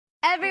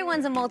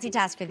Everyone's a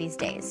multitasker these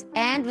days,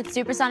 and with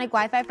supersonic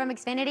Wi-Fi from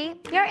Xfinity,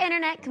 your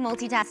internet can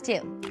multitask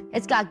too.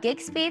 It's got gig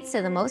speeds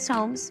to the most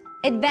homes,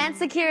 advanced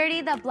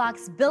security that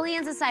blocks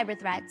billions of cyber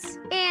threats,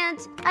 and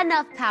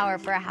enough power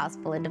for a house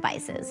full of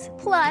devices.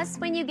 Plus,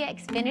 when you get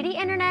Xfinity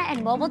internet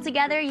and mobile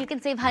together, you can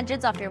save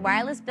hundreds off your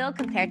wireless bill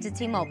compared to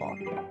T-Mobile.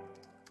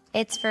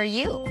 It's for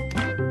you.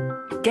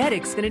 Get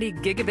Xfinity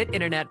Gigabit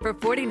Internet for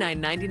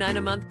 $49.99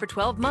 a month for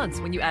 12 months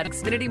when you add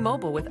Xfinity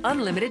Mobile with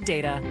unlimited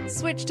data.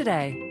 Switch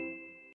today.